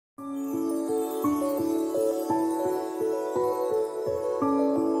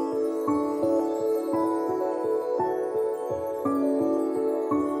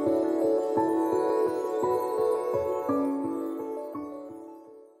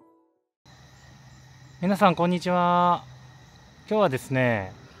皆さんこんにちは。今日はです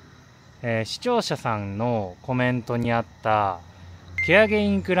ね、視聴者さんのコメントにあったケアゲ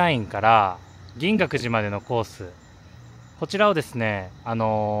インクラインから銀閣寺までのコース、こちらをですね、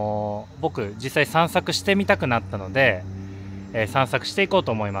僕実際散策してみたくなったので、散策していこう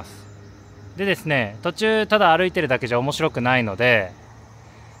と思います。でですね、途中ただ歩いてるだけじゃ面白くないので、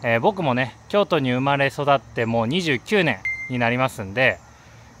僕もね京都に生まれ育ってもう29年になりますんで、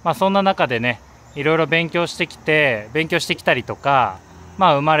そんな中でねいろいろ勉強してきたりとか、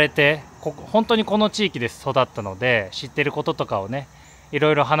生まれて本当にこの地域で育ったので知ってることとかをねい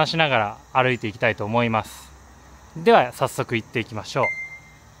ろいろ話しながら歩いていきたいと思います。では早速行っていきましょ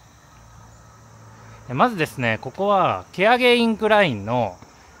う。まずですね、ここはケアゲインクラインの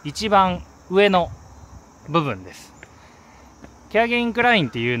一番上の部分です。ケアゲインクラインっ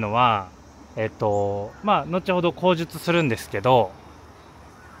ていうのは後ほど口述するんですけど、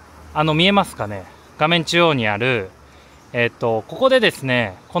見えますかね、画面中央にあるここでです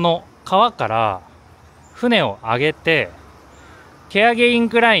ね、この川から船を上げてケアゲイン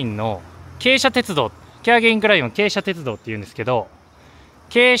クラインの傾斜鉄道、ケアゲインクラインを傾斜鉄道っていうんですけど、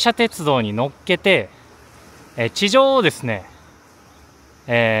傾斜鉄道に乗っけて地上をですね、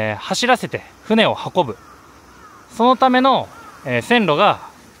走らせて船を運ぶ、そのための線路が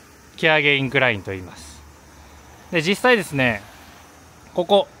ケアゲインクラインと言います。で実際ですね、こ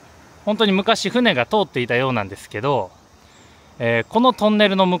こ本当に昔船が通っていたようなんですけど、このトンネ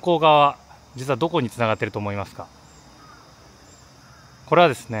ルの向こう側、実はどこにつながっていると思いますか？これは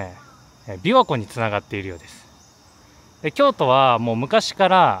ですね、琵琶湖につながっているようです。で京都はもう昔か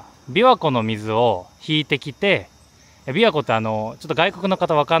ら琵琶湖の水を引いてきて、琵琶湖ってちょっと外国の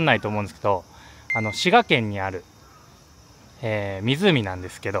方分かんないと思うんですけど、滋賀県にある、湖なんで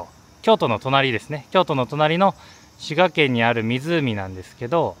すけど、京都の隣ですね、京都の隣の滋賀県にある湖なんですけ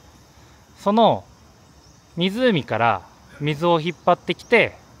ど、その湖から水を引っ張ってき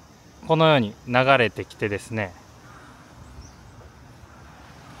てこのように流れてきてですね、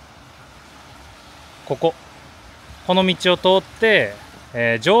この道を通って、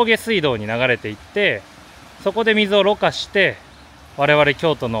上下水道に流れていって、そこで水をろ過して我々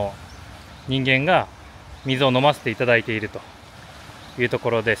京都の人間が水を飲ませていただいているというと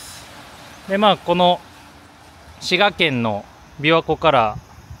ころです。でこの滋賀県の琵琶湖から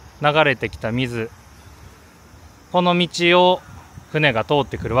流れてきた水、この道を船が通っ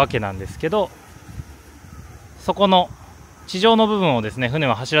てくるわけなんですけど、そこの地上の部分をですね船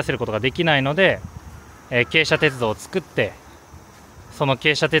は走らせることができないので、傾斜鉄道を作って、その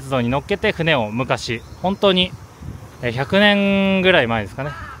傾斜鉄道に乗っけて船を昔、本当に100年ぐらい前ですか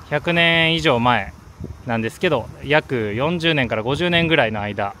ね、100年以上前なんですけど、約40年から50年ぐらいの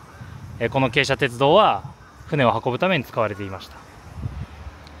間、この傾斜鉄道は船を運ぶために使われていました。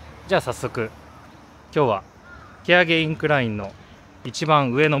じゃあ早速今日はケアゲインクラインの一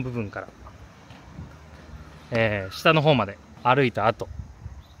番上の部分から、下の方まで歩いた後、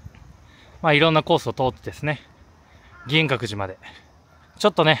いろんなコースを通ってですね、銀閣寺まで、ちょ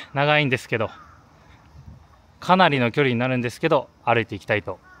っとね長いんですけど、かなりの距離になるんですけど歩いていきたい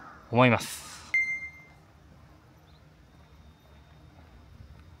と思います。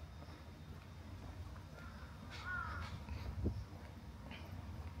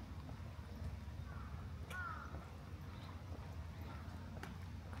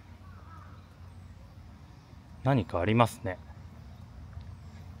何かありますね。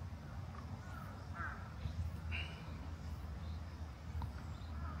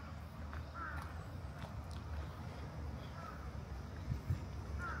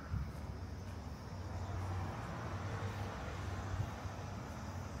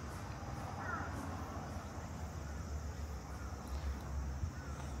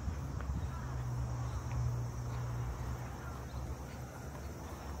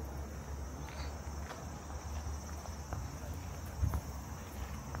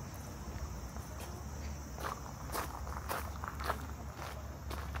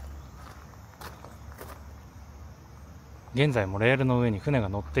現在もレールの上に船が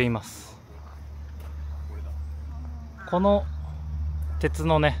乗っています。この鉄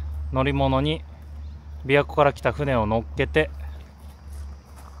のね乗り物に琵琶湖から来た船を乗っけて、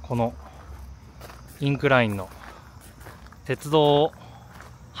このインクラインの鉄道を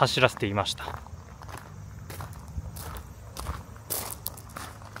走らせていました。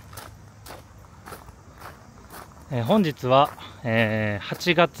本日は、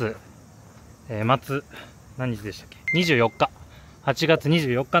8月、末何日でしたっけ、24日、8月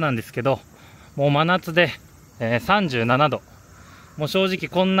24日なんですけど、もう真夏で、37度、もう正直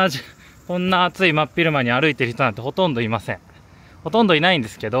こんな暑い真っ昼間に歩いてる人なんてほとんどいません。ほとんどいないんで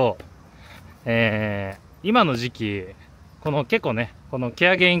すけど、今の時期、結構ね、このケ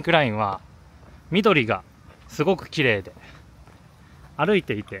アゲインクラインは緑がすごく綺麗で、歩い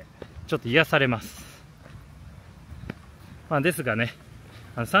ていてちょっと癒されます。ですがね、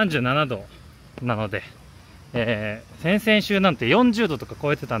37度なので、先々週なんて40度とか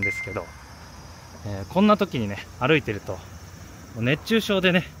超えてたんですけど、こんな時にね歩いてると熱中症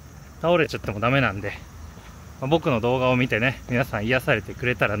でね倒れちゃってもダメなんで、僕の動画を見てね皆さん癒されてく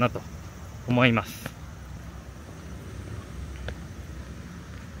れたらなと思います。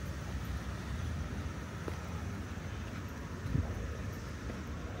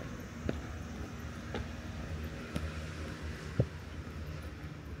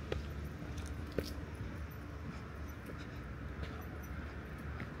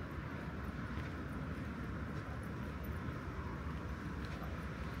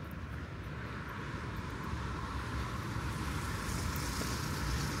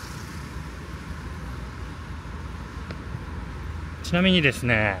ちなみにです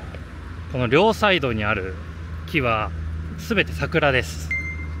ね、この両サイドにある木はすべて桜です。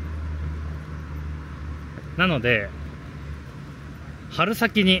なので春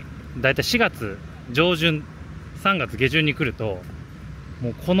先にだいたい4月上旬3月下旬に来ると、も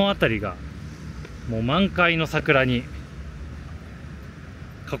うこの辺りがもう満開の桜に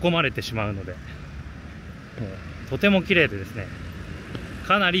囲まれてしまうので、もうとても綺麗でですね、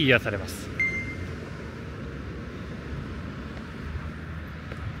かなり癒されます。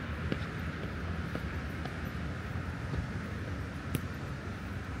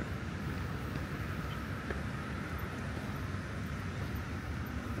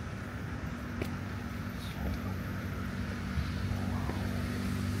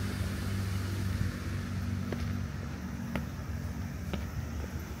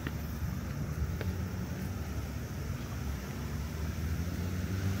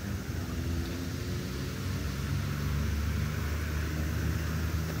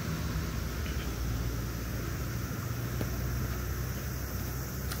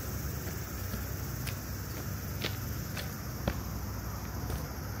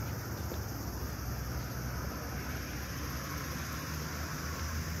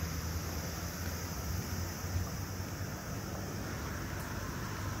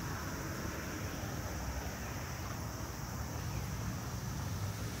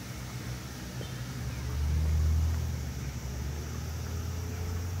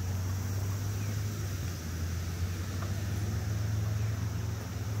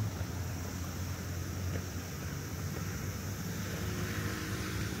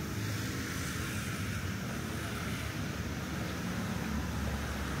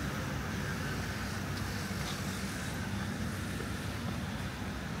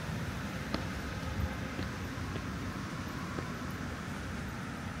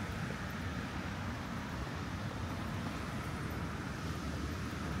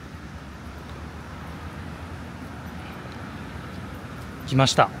来ま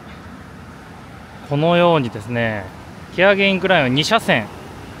した。このようにですね、ケアゲインクラインは2車線、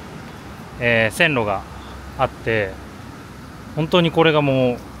線路があって、本当にこれが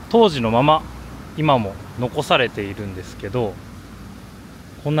もう当時のまま今も残されているんですけど、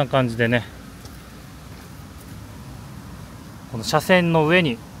こんな感じでね、この車線の上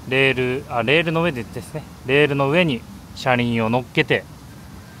にレールの上でですね、レールの上に車輪を乗っけて、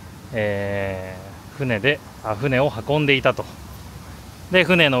船を運んでいたと。で、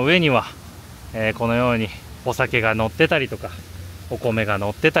船の上には、このようにお酒が乗ってたりとか、お米が乗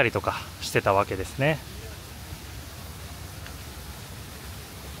ってたりとかしてたわけですね。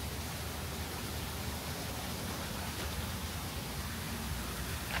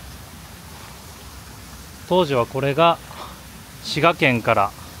当時はこれが滋賀県か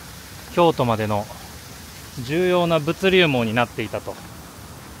ら京都までの重要な物流網になっていたと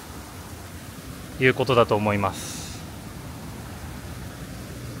いうことだと思います。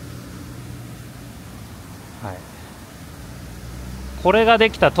はい、これがで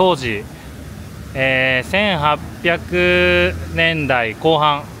きた当時、1800年代後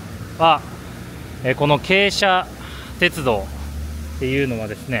半は、この傾斜鉄道っていうのは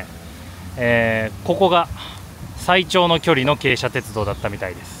ですね、ここが最長の距離の傾斜鉄道だったみた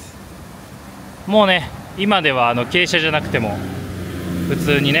いです。もうね、今では傾斜じゃなくても普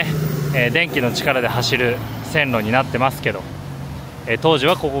通にね、電気の力で走る線路になってますけど、当時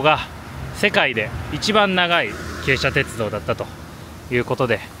はここが世界で一番長い傾斜鉄道だったということ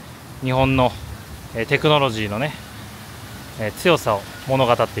で、日本のテクノロジーのね、強さを物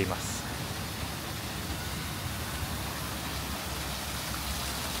語っています。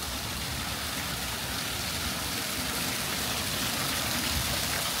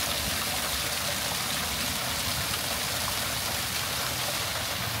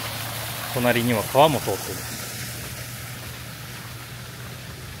隣には川も通っています。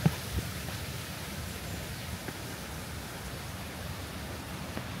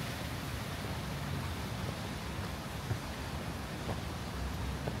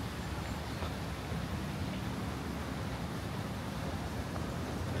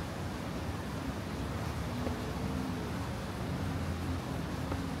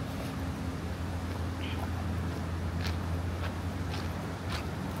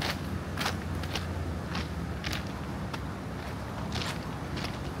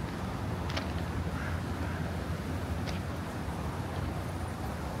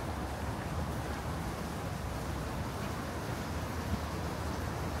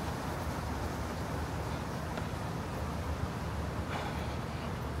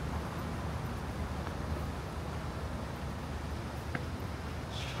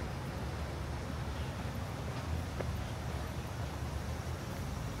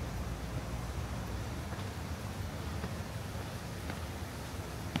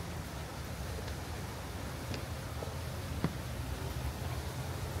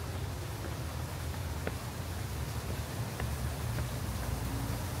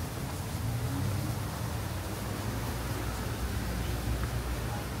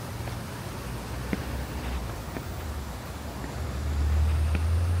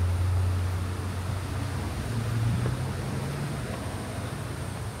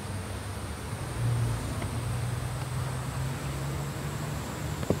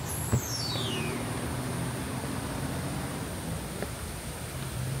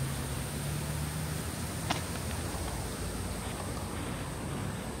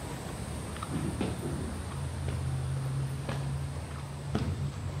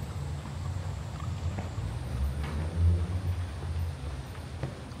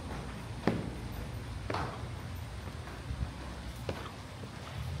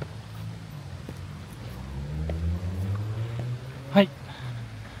はい、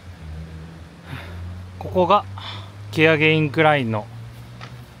ここがケアゲインクラインの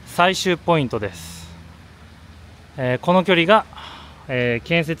最終ポイントです。この距離が、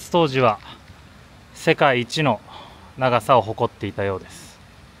建設当時は世界一の長さを誇っていたようです。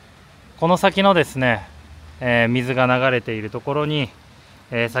この先のですね、水が流れているところに、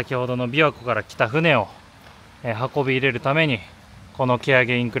先ほどの琵琶湖から来た船を、運び入れるためにこのケア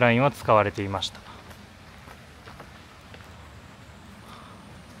ゲインクラインは使われていました。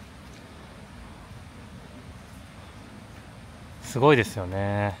すごいですよ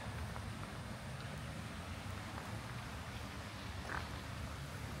ね。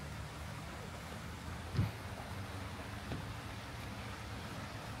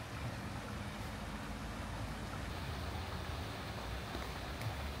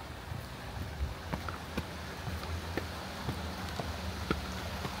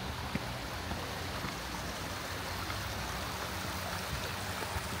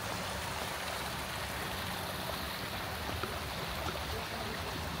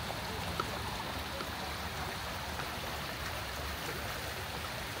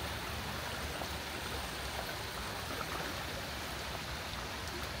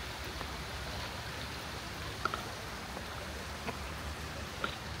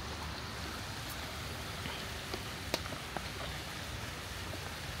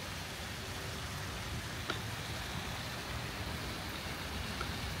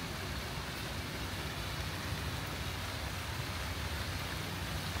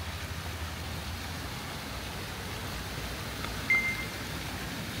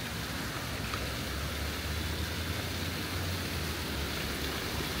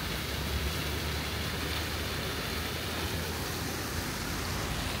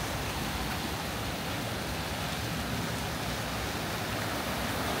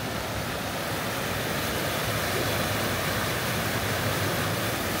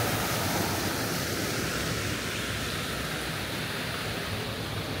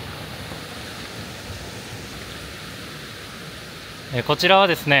こちらは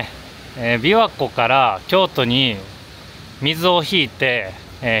ですね、琵琶湖から京都に水を引いて、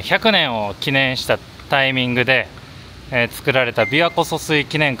100年を記念したタイミングで、作られた琵琶湖疎水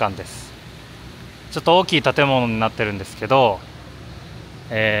記念館です。ちょっと大きい建物になってるんですけど、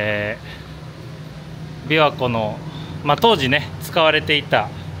琵琶湖の、当時ね使われていた、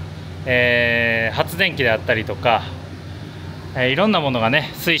発電機であったりとか、いろんなものが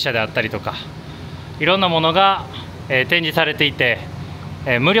ね、水車であったりとかいろんなものが展示されていて、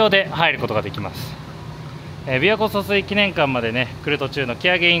無料で入ることができます。琵琶湖疎水記念館までね来る途中の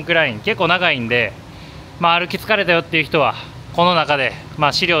ケアゲインクライン結構長いんで、歩き疲れたよっていう人はこの中で、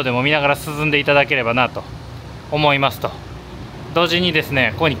資料でも見ながら進んでいただければなと思いますと。同時にです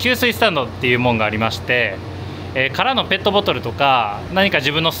ね、ここに給水スタンドっていうもんがありまして、空のペットボトルとか何か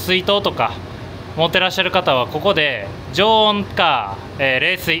自分の水筒とか持ってらっしゃる方はここで常温か、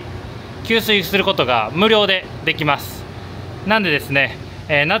冷水給水することが無料でできます。なんでですね、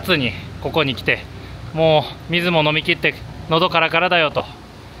夏にここに来てもう水も飲み切って喉カラカラだよと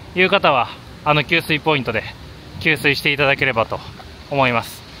いう方は給水ポイントで給水していただければと思いま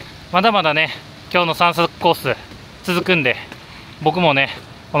す。まだまだね今日の散策コース続くんで、僕もね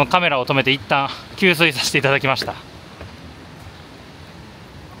このカメラを止めて一旦給水させていただきました。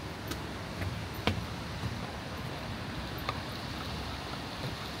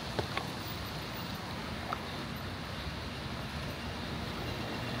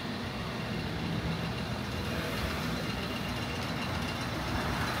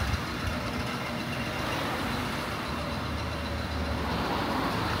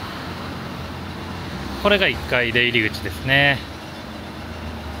これが1階出入り口ですね。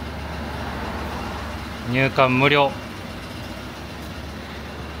入館無料。はい、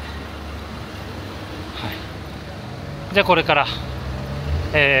じゃあこれから、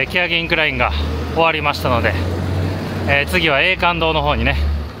ケアゲインクラインが終わりましたので、次は永観堂の方にね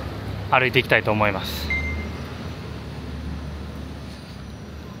歩いていきたいと思います。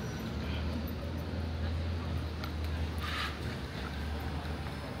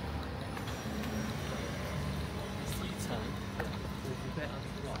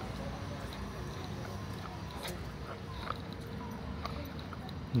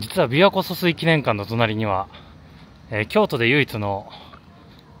実は琵琶湖疎水記念館の隣には、京都で唯一の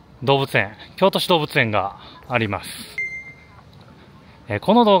動物園、京都市動物園があります。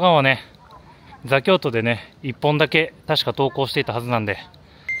この動画はね、ザ・京都でね、1本だけ確か投稿していたはずなんで、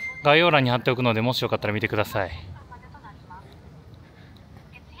概要欄に貼っておくので、もしよかったら見てください。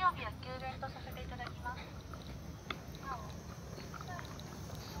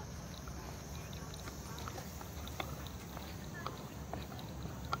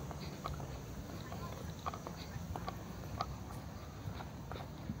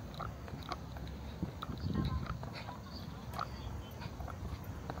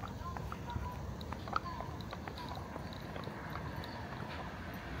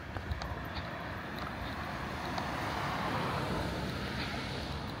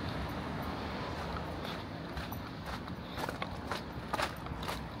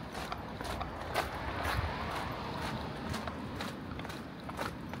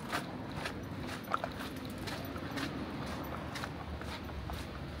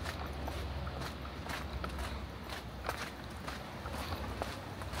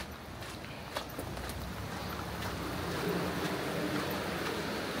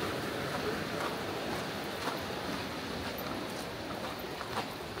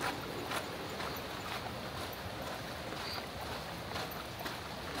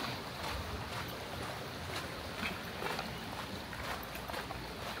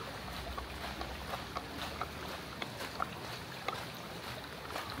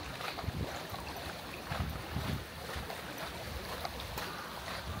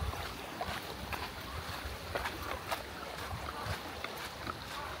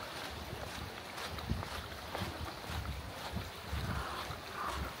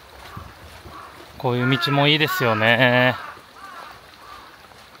こういう道もいいですよね。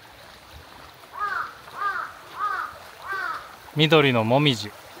緑のもみ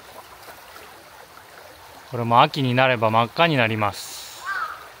じ、これも秋になれば真っ赤になります。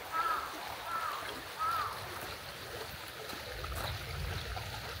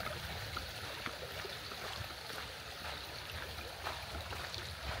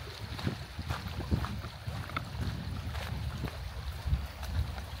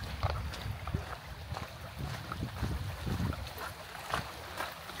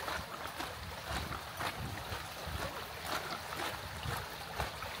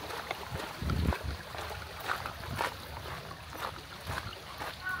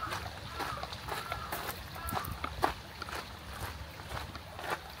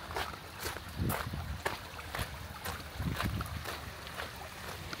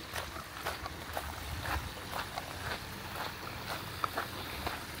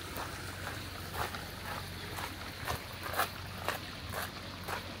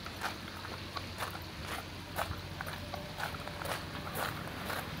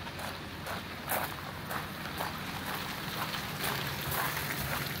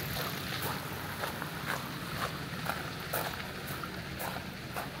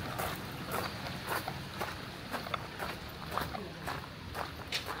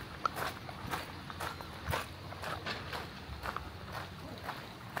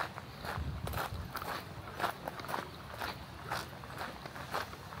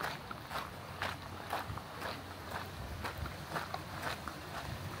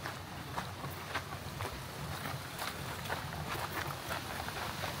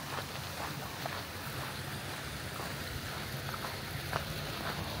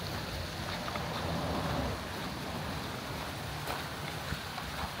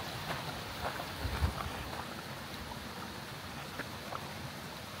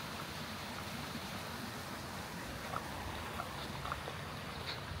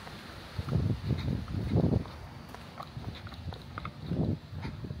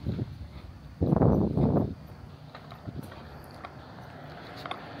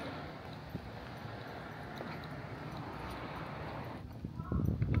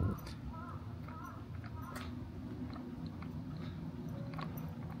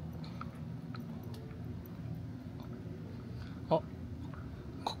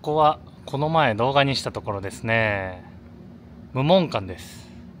こはこの前動画にしたところですね。無門館です。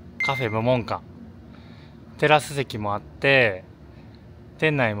カフェ無門館。テラス席もあって、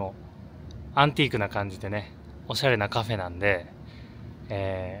店内もアンティークな感じでね、おしゃれなカフェなんで、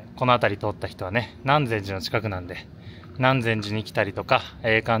この辺り通った人はね、南禅寺の近くなんで、南禅寺に来たりとか、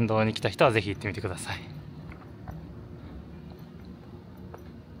栄冠堂に来た人はぜひ行ってみてください。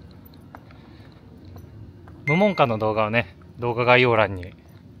無門館の動画をね、動画概要欄に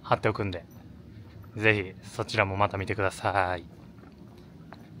貼っておくんで、ぜひそちらもまた見てください。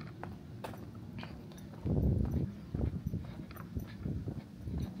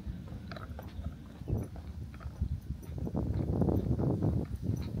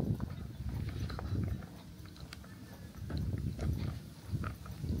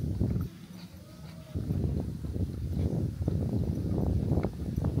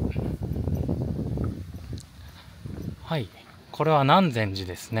はい、これは南禅寺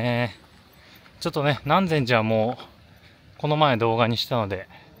ですね。ちょっとね、南禅寺はもうこの前動画にしたので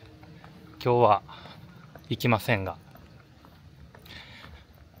今日は行きませんが、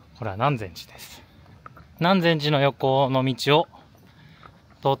これは南禅寺です。南禅寺の横の道を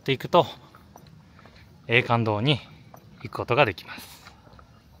通っていくと栄冠堂に行くことができます。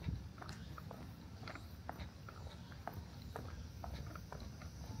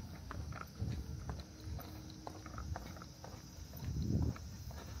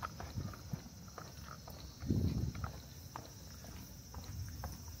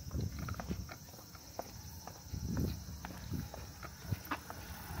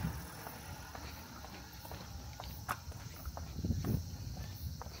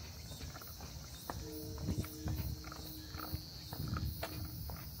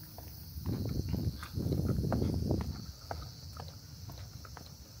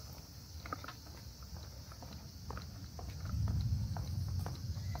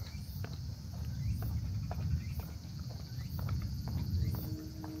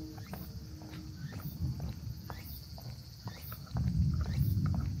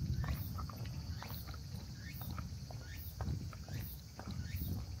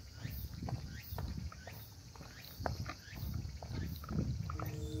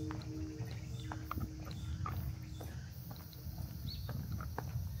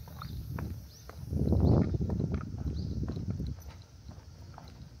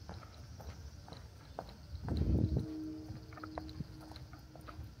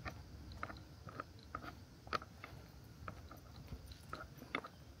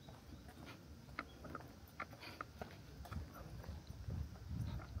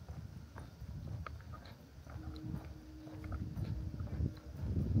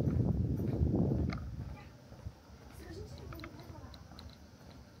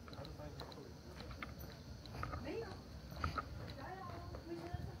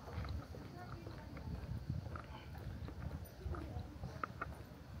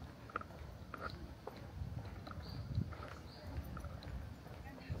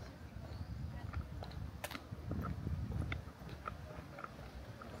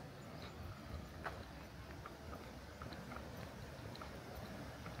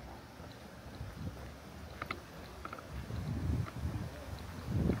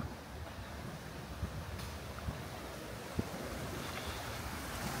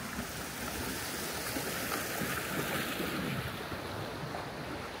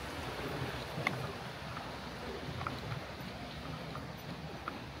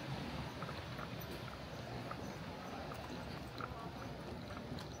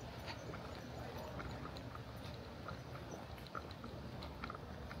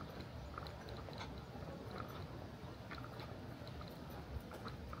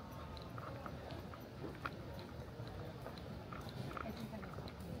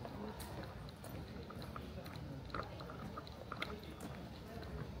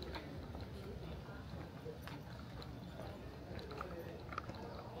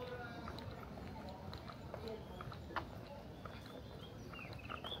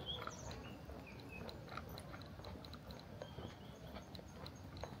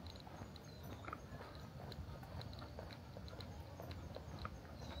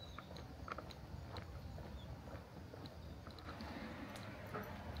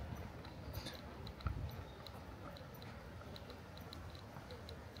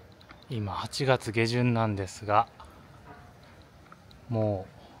今8月下旬なんですが、も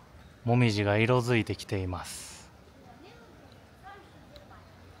うもみじが色づいてきています。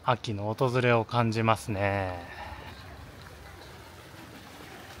秋の訪れを感じますね。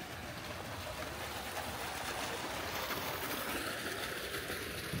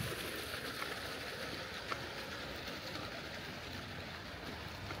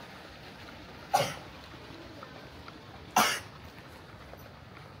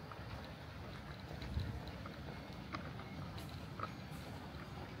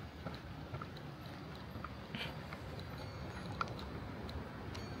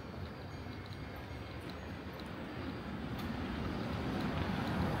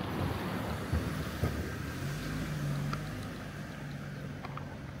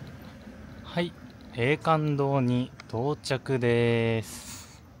栄冠堂に到着で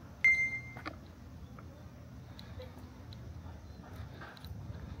す。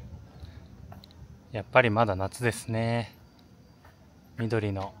やっぱりまだ夏ですね。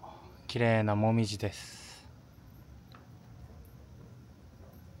緑の綺麗なもみじです。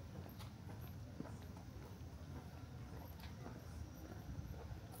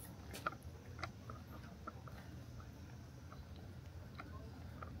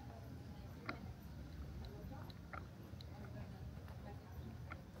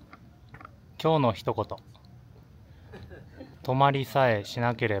今日の一言。止まりさえし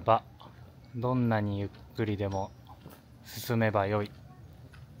なければどんなにゆっくりでも進めばよい。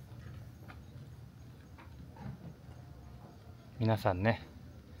皆さんね、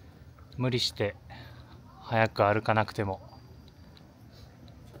無理して早く歩かなくても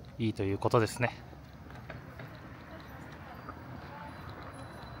いいということですね。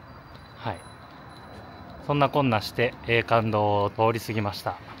はい。そんなこんなして栄冠堂を通り過ぎまし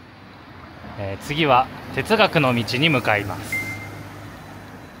た。次は哲学の道に向かいます。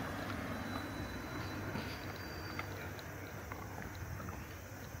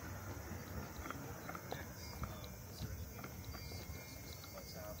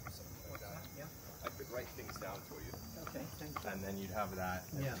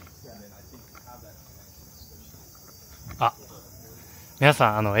あ、皆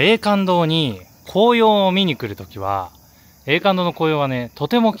さん、栄冠堂に紅葉を見に来るときは、栄冠堂の紅葉はね、と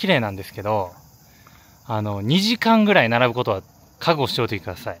ても綺麗なんですけど、2時間ぐらい並ぶことは覚悟しておいてく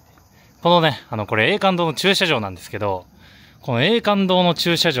ださい。このね、これ栄冠堂の駐車場なんですけど、この栄冠堂の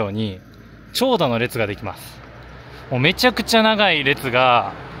駐車場に長蛇の列ができます。もうめちゃくちゃ長い列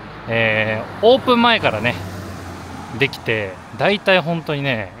が、オープン前からね、できて、だいたい本当に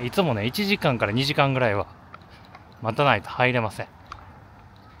ね、いつもね、1時間から2時間ぐらいは待たないと入れません。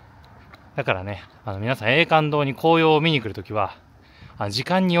だからね、皆さん栄冠堂に紅葉を見に来るときは、時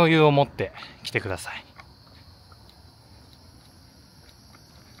間に余裕を持って来てください。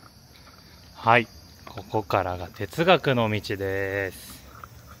はい、ここからが哲学の道です。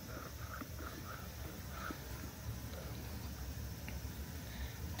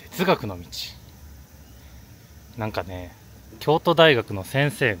哲学の道。なんかね、京都大学の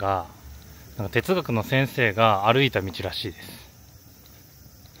先生が、哲学の先生が歩いた道らしいです。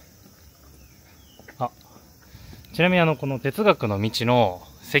ちなみにこの哲学の道の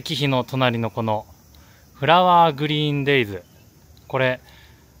石碑の隣のこのフラワーグリーンデイズ、これ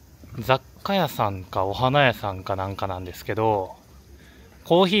雑貨屋さんかお花屋さんかなんかなんですけど、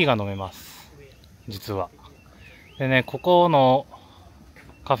コーヒーが飲めます、実は。でね、ここの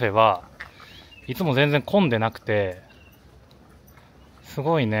カフェはいつも全然混んでなくて、す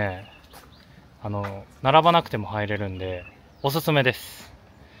ごいね、並ばなくても入れるんでおすすめです。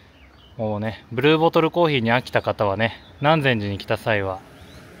もうね、ブルーボトルコーヒーに飽きた方はね、南禅寺に来た際は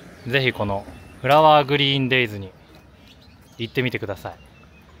ぜひこのフラワーグリーンデイズに行ってみてください。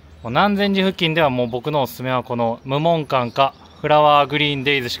もう南禅寺付近ではもう僕のおすすめはこの無門館かフラワーグリーン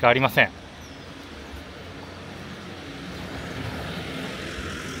デイズしかありません。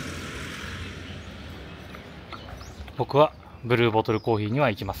僕はブルーボトルコーヒーには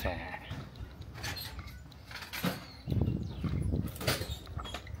行きません。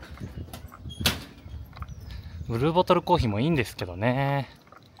ブルーボトルコーヒーもいいんですけどね、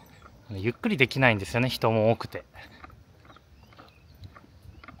ゆっくりできないんですよね、人も多くて。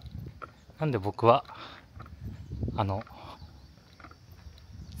なんで僕は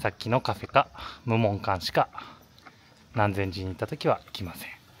さっきのカフェか無門館しか南禅寺に行った時は来ません。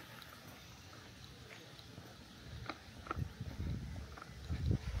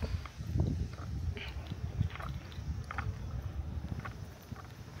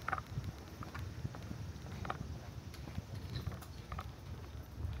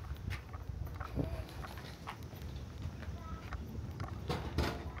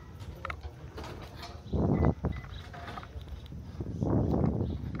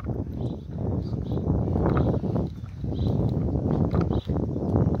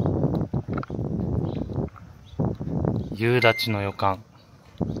夕立の予感。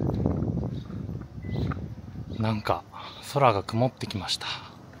なんか空が曇ってきました。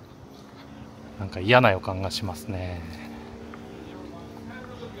なんか嫌な予感がしますね。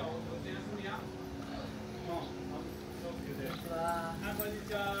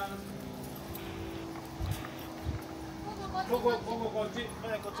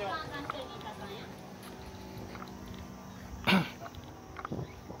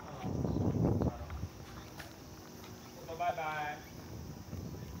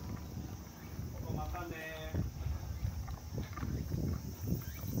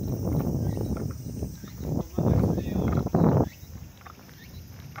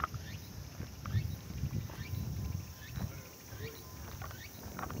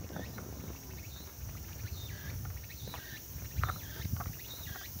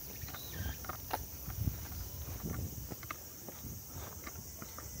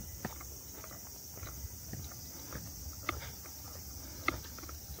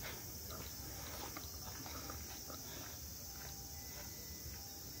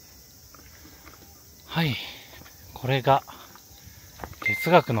はい、これが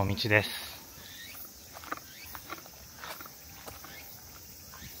哲学の道です。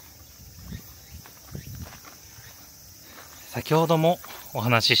先ほどもお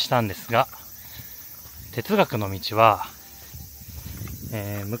話ししたんですが、哲学の道は、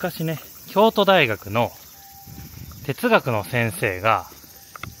昔ね、京都大学の哲学の先生が、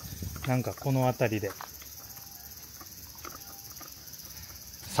なんかこの辺りで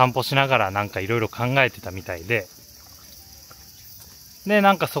散歩しながらなんかいろいろ考えてたみたいで、で、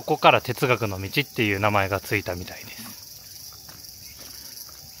なんかそこから哲学の道っていう名前がついたみたいです。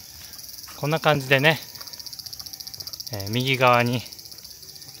こんな感じでね、右側に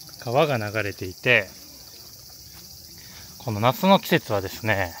川が流れていて、この夏の季節はです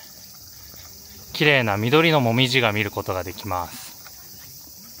ね、綺麗な緑のもみじが見ることができます。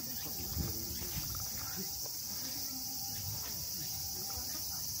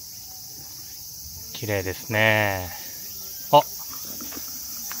綺麗ですね。あ、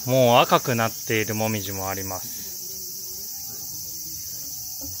もう赤くなっているもみじもあります。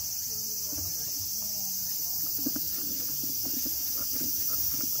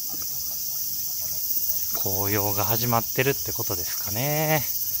紅葉が始まってるってことですかね。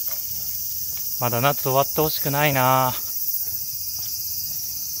まだ夏終わってほしくないな。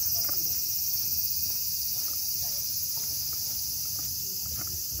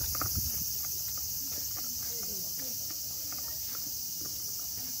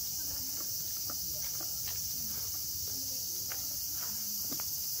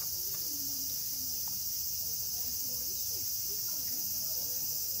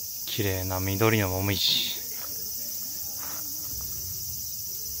綺麗な緑のもみじ。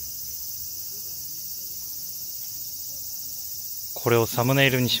これをサムネイ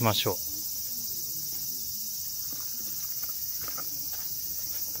ルにしましょう。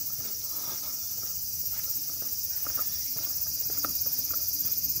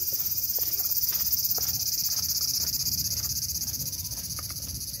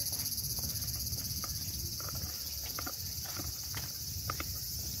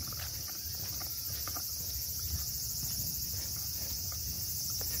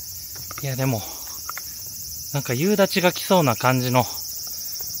いやでも、なんか夕立が来そうな感じの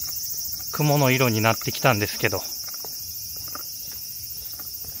雲の色になってきたんですけど、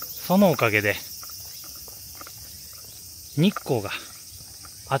そのおかげで日光が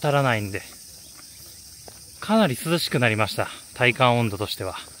当たらないんで、かなり涼しくなりました。体感温度として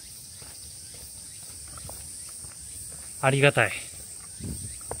は。ありがたい。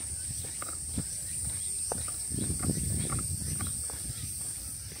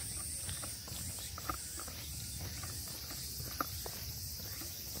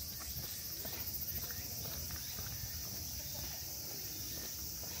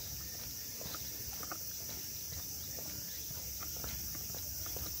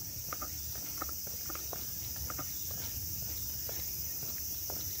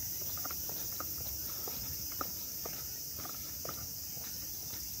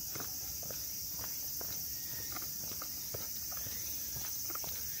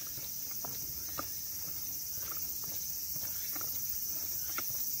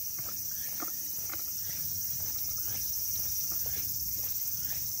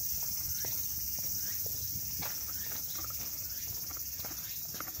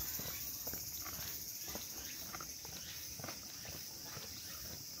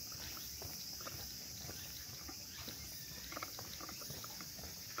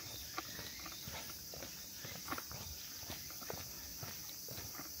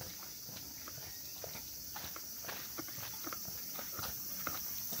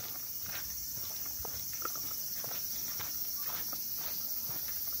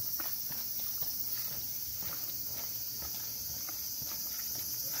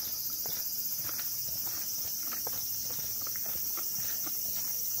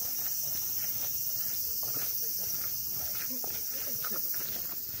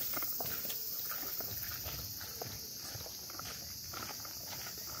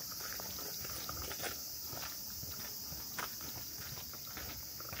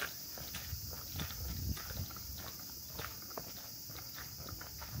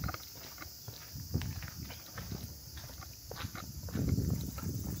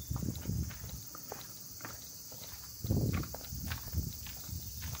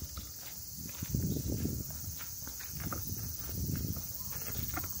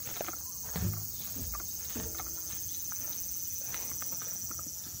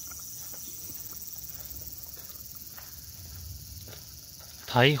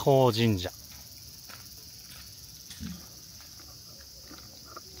大宝神社。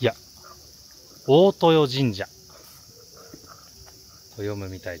いや、大豊神社と読む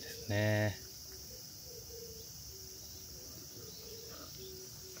みたいですね。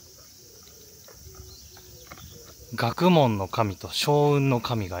学問の神と勝運の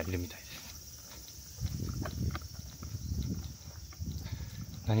神がいるみたいです。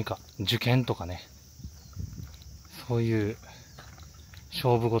何か受験とかね、そういう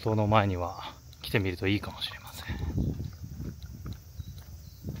勝負事の前には来てみるといいかもしれません。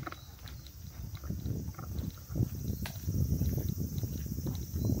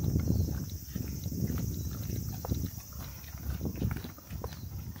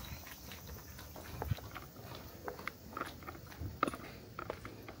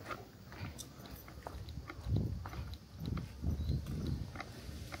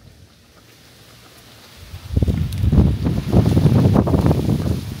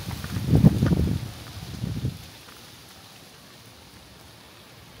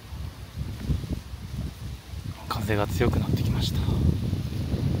風が強くなってきました。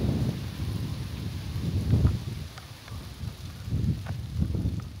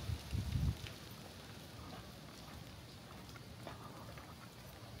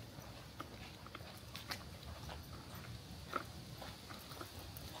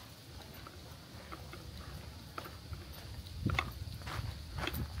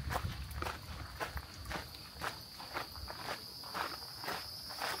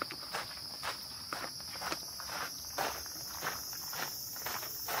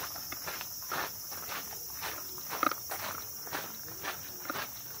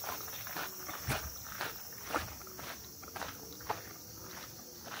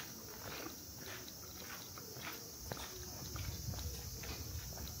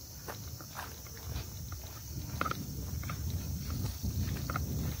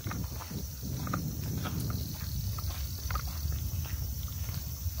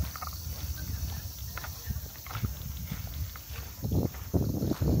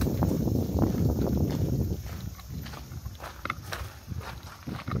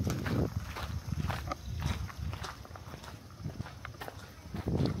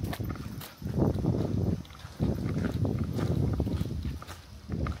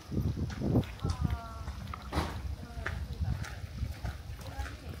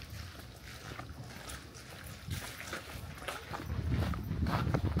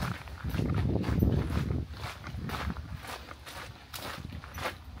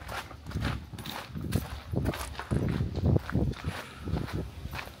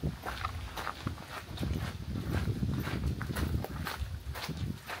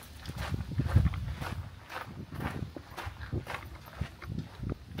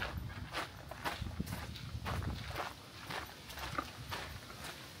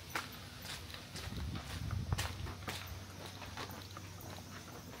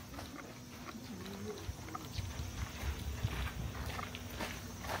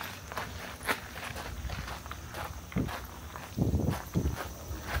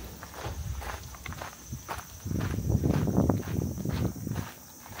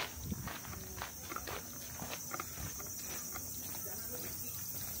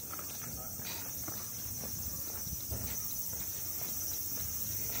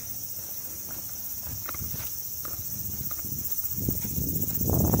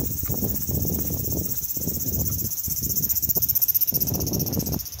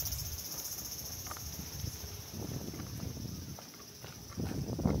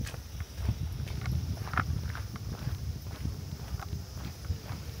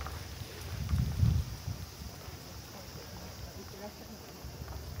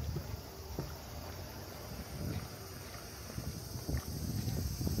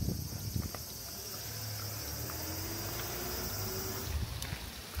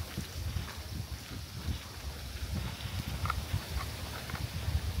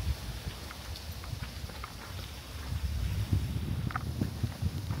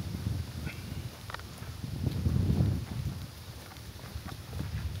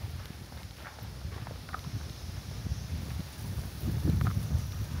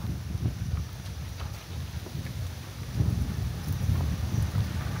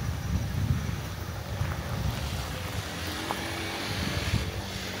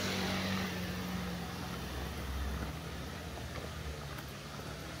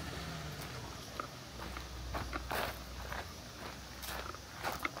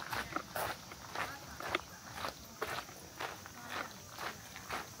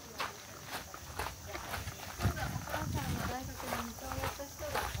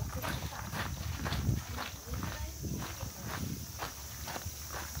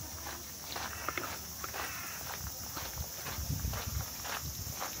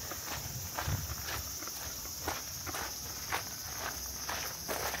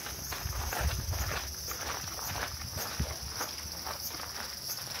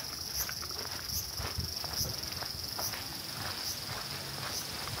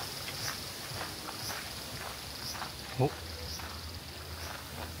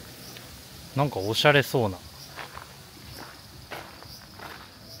なんかおしゃれそうな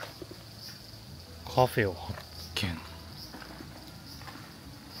カフェを発見。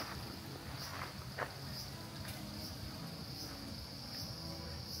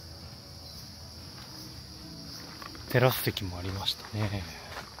テラス席もありましたね。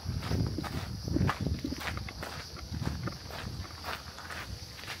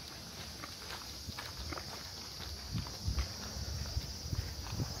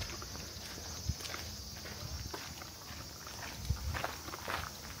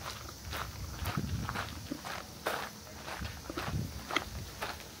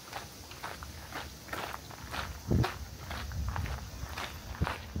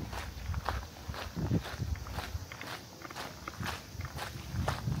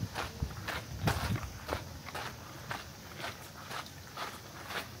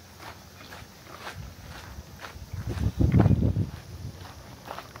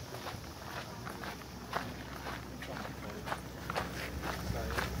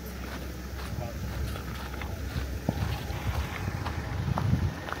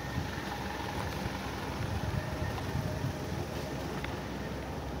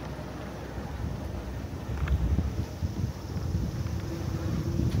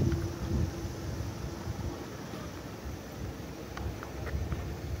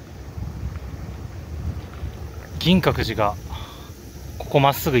銀閣寺が、ここま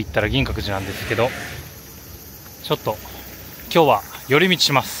っすぐ行ったら銀閣寺なんですけど、ちょっと今日は寄り道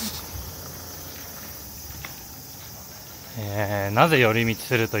します。なぜ寄り道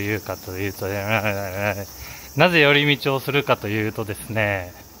するというかというと、なぜ寄り道をするかというとです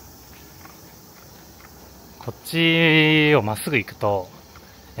ね、こっちをまっすぐ行くと、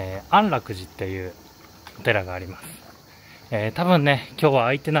安楽寺っていうお寺があります。多分ね、今日は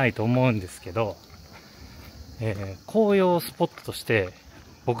空いてないと思うんですけど、紅葉スポットとして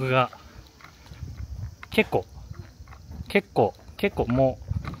僕が結構も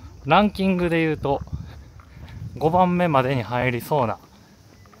うランキングで言うと5番目までに入りそうな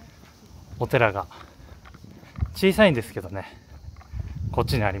お寺が、小さいんですけどね、こっ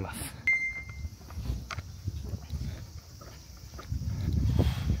ちにあります。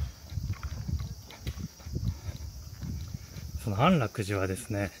その安楽寺はです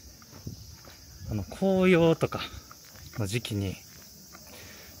ね、紅葉とかの時期に、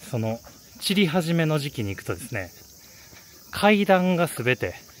その散り始めの時期に行くとですね、階段がすべ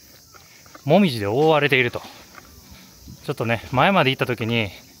てもみじで覆われていると。ちょっとね、前まで行った時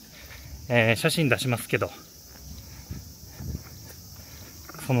に、写真出しますけど、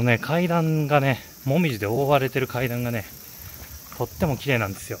そのね、階段がね、もみじで覆われてる階段がね、とっても綺麗な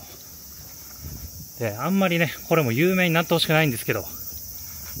んですよ。で、あんまりね、これも有名になってほしくないんですけど、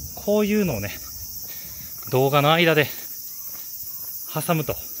こういうのをね、動画の間で挟む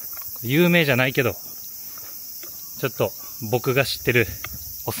と、有名じゃないけど、ちょっと僕が知ってる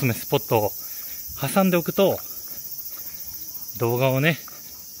おすすめスポットを挟んでおくと、動画をね、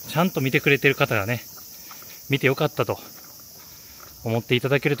ちゃんと見てくれてる方がね、見てよかったと思っていた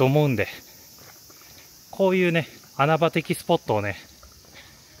だけると思うんで、こういうね、穴場的スポットをね、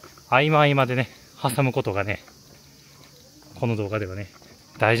合間合間でね、挟むことがね、この動画ではね、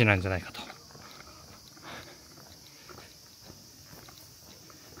大事なんじゃないかと。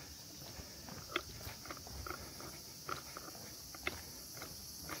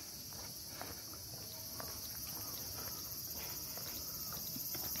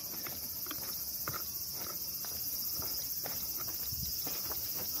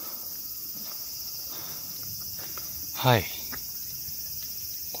はい。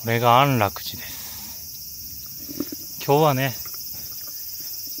これが安楽寺です。今日はね、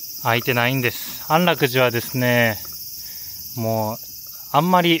空いてないんです。安楽寺はですね、もう、あん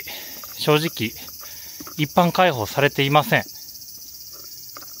まり正直、一般開放されていません。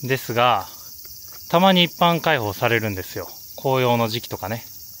ですが、たまに一般開放されるんですよ。紅葉の時期とかね。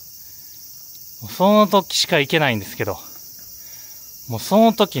その時しか行けないんですけど、もうそ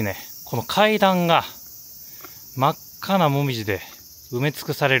の時ね、この階段が真っ赤なもみじで埋め尽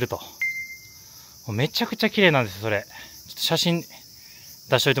くされると。めちゃくちゃ綺麗なんですよ、それ。ちょっと写真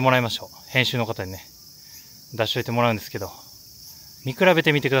出しといてもらいましょう。編集の方にね、出しといてもらうんですけど、見比べ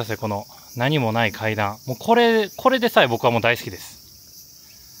てみてください、この何もない階段。もうこれでさえ僕はもう大好きです。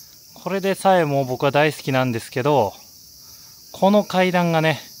これでさえもう僕は大好きなんですけど、この階段が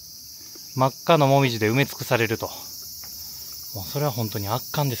ね、真っ赤なもみじで埋め尽くされると。もうそれは本当に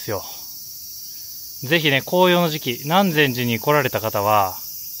圧巻ですよ。ぜひね、紅葉の時期、南禅寺に来られた方は、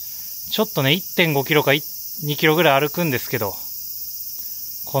ちょっとね、1.5 キロか2キロぐらい歩くんですけど、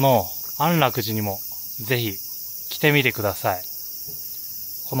この安楽寺にもぜひ来てみてください。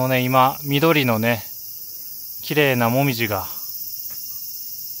このね、今、緑のね、綺麗なもみじが、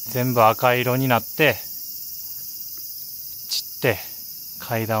全部赤色になって、散って、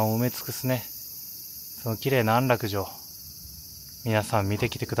階段を埋め尽くすね。その綺麗な安楽寺を、皆さん見て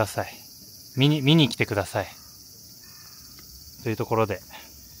きてください。見に来てください。というところで、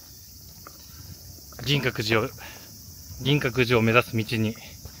銀閣寺を目指す道に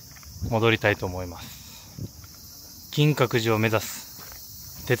戻りたいと思います。銀閣寺を目指す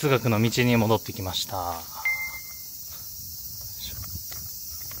哲学の道に戻ってきました。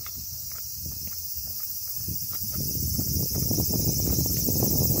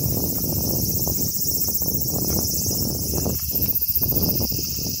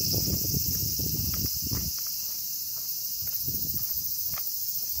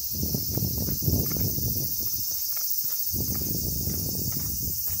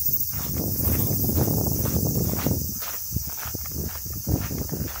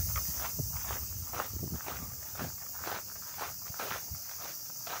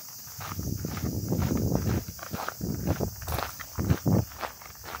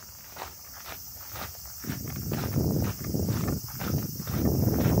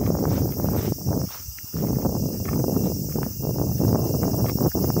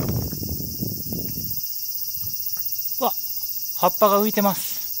葉っぱが浮いてま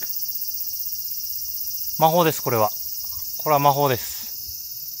す。魔法です、これは。これは魔法で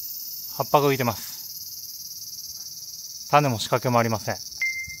す。葉っぱが浮いてます。種も仕掛けもありません。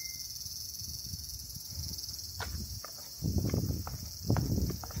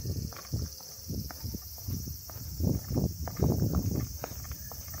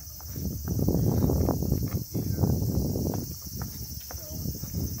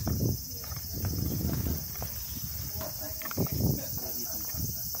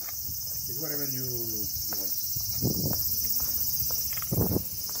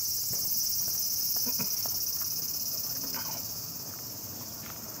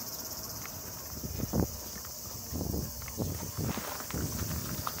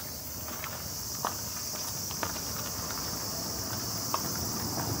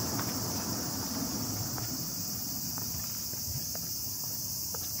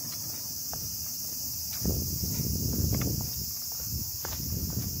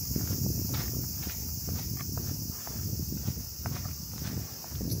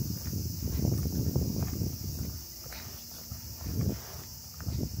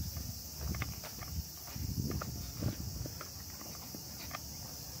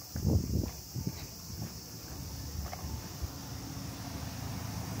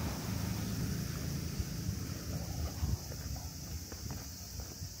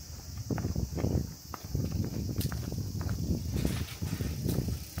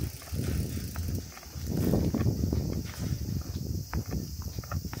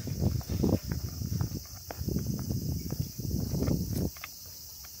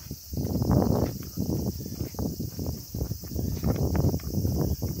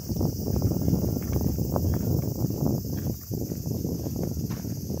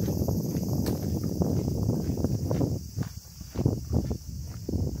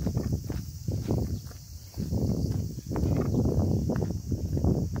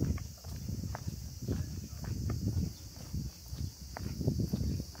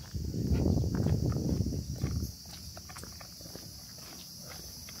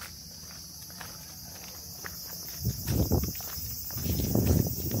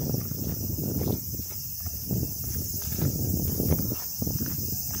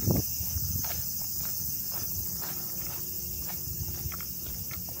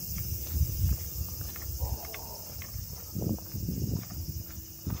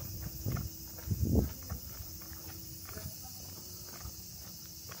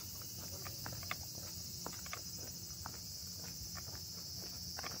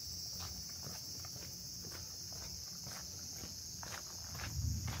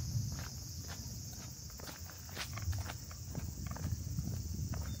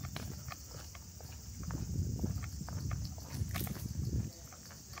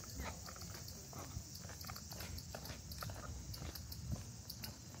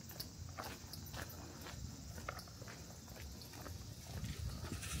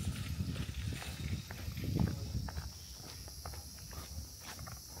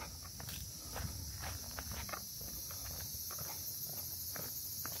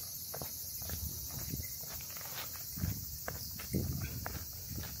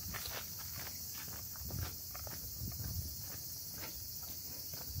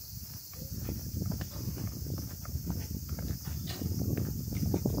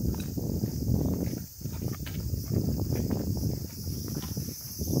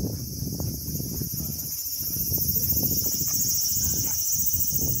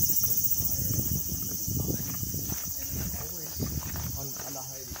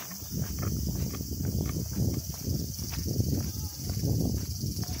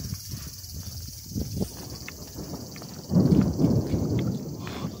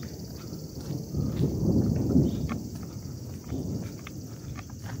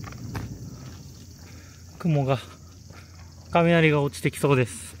雲が、雷が落ちてきそうで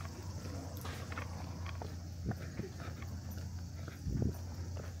す。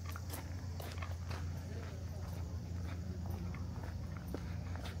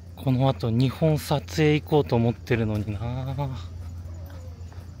この後2本撮影行こうと思ってるのにな。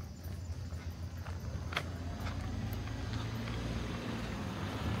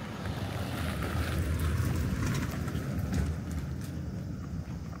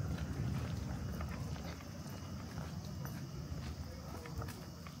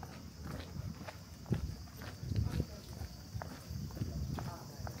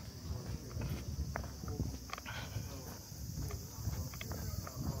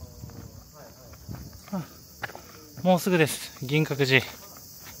もうすぐです。銀閣寺。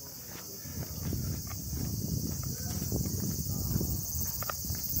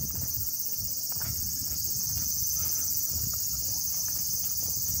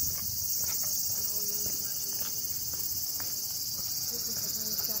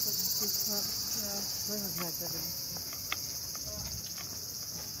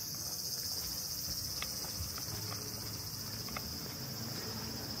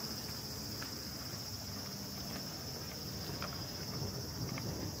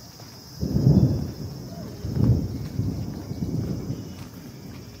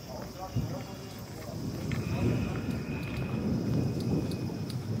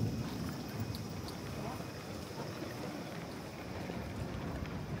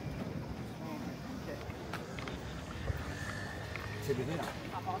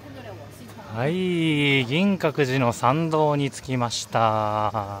はい、銀閣寺の参道に着きまし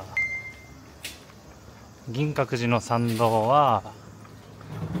た。銀閣寺の参道は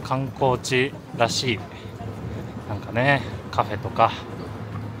観光地らしい。なんかね、カフェとか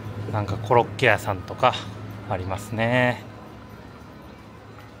なんかコロッケ屋さんとかありますね。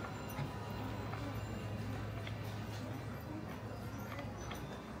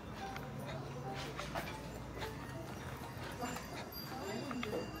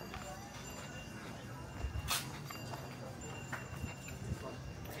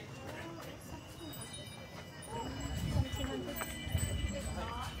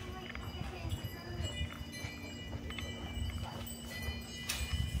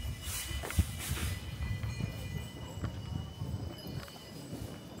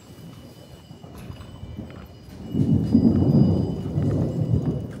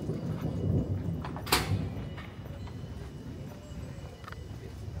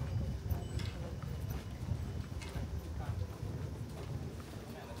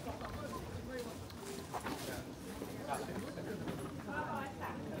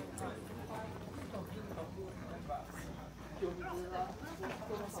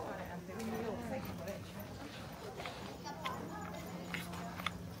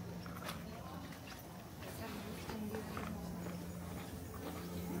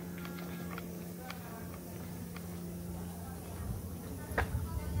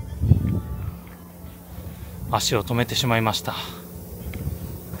足を止めてしまいました。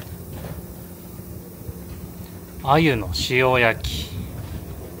鮎の塩焼き、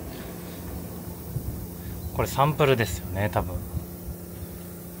これサンプルですよね。多分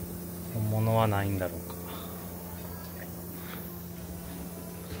本物はないんだろうか。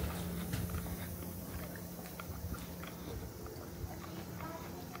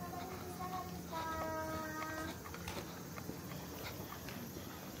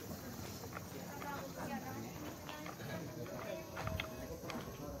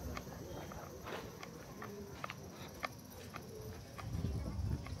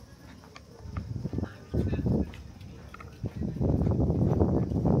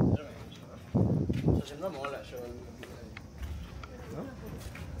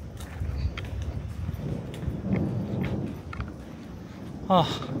あ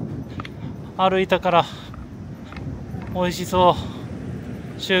あ、歩いたから美味しそ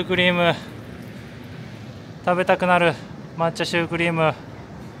うシュークリーム食べたくなる。抹茶シュークリーム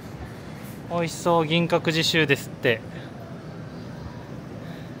美味しそう。銀閣寺シューですって。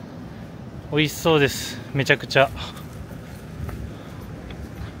美味しそうです。めちゃくちゃ。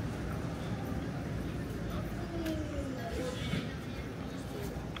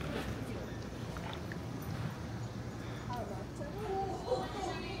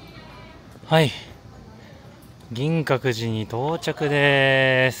はい、銀閣寺に到着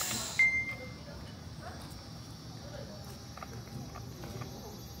です。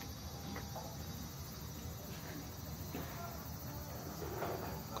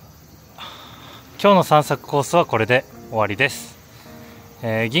今日の散策コースはこれで終わりです。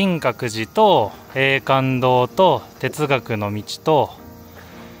銀閣寺と永観堂と哲学の道と、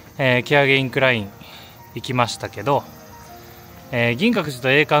ケアゲインクライン行きましたけど、銀閣寺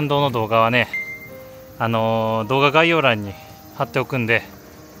と永観堂の動画はね、動画概要欄に貼っておくんで、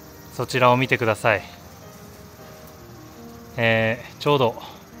そちらを見てください。ちょうど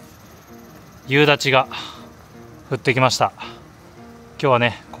夕立が降ってきました。今日は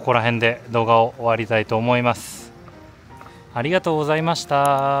ね、ここら辺で動画を終わりたいと思います。ありがとうございまし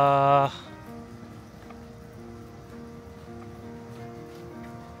た。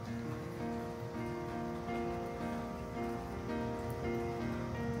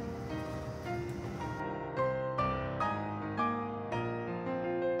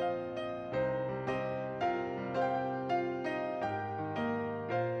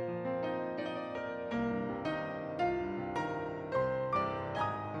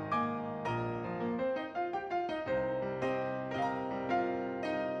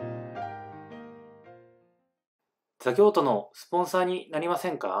ザ・京都のスポンサーになりま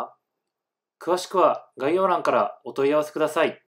せんか？詳しくは概要欄からお問い合わせください。